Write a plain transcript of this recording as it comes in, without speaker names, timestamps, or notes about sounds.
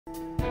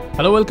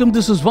Hello, welcome.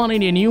 This is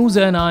Oneindia News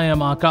and I am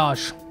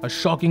Akash. A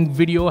shocking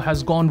video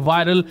has gone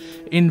viral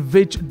in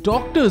which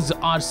doctors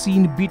are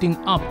seen beating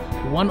up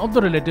one of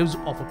the relatives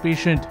of a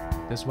patient.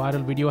 This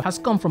viral video has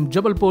come from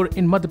Jabalpur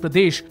in Madhya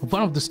Pradesh,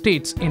 one of the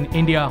states in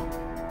India.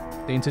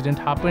 The incident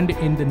happened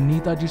in the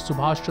Netaji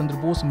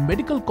Subhash Bose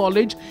Medical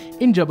College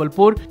in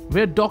Jabalpur,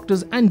 where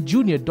doctors and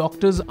junior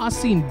doctors are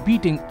seen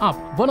beating up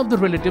one of the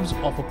relatives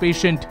of a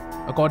patient.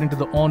 According to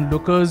the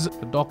onlookers,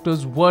 the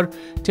doctors were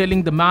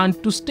telling the man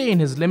to stay in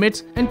his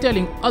limits and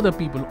telling other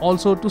people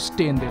also to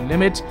stay in their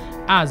limits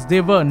as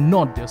they were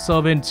not their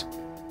servants.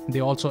 They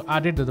also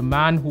added that the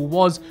man who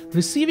was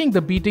receiving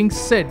the beating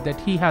said that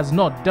he has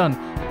not done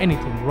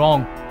anything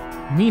wrong.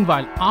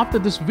 Meanwhile, after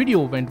this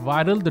video went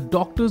viral, the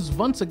doctors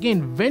once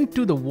again went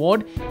to the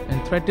ward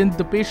and threatened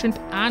the patient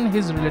and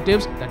his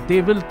relatives that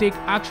they will take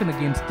action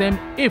against them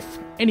if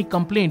any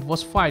complaint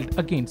was filed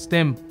against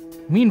them.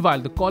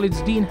 Meanwhile, the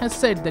college dean has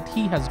said that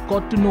he has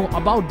got to know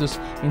about this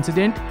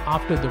incident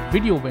after the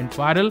video went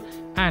viral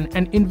and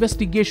an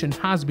investigation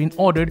has been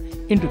ordered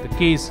into the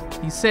case.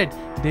 He said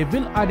they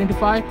will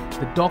identify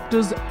the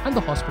doctors and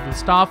the hospital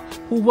staff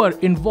who were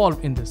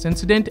involved in this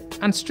incident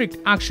and strict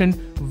action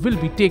will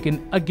be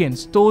taken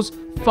against those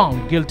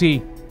found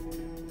guilty.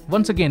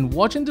 Once again,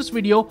 watch in this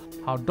video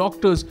how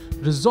doctors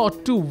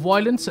resort to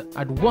violence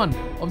at one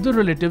of the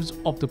relatives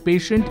of the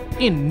patient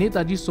in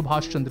Netaji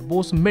Subhash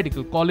Bose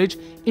Medical College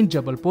in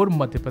Jabalpur,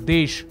 Madhya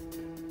Pradesh.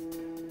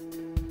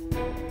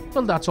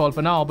 Well, that's all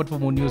for now, but for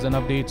more news and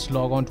updates,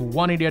 log on to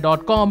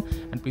oneindia.com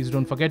and please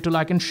don't forget to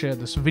like and share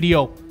this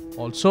video.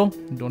 Also,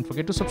 don't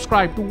forget to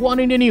subscribe to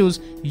Oneindia News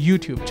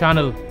YouTube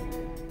channel.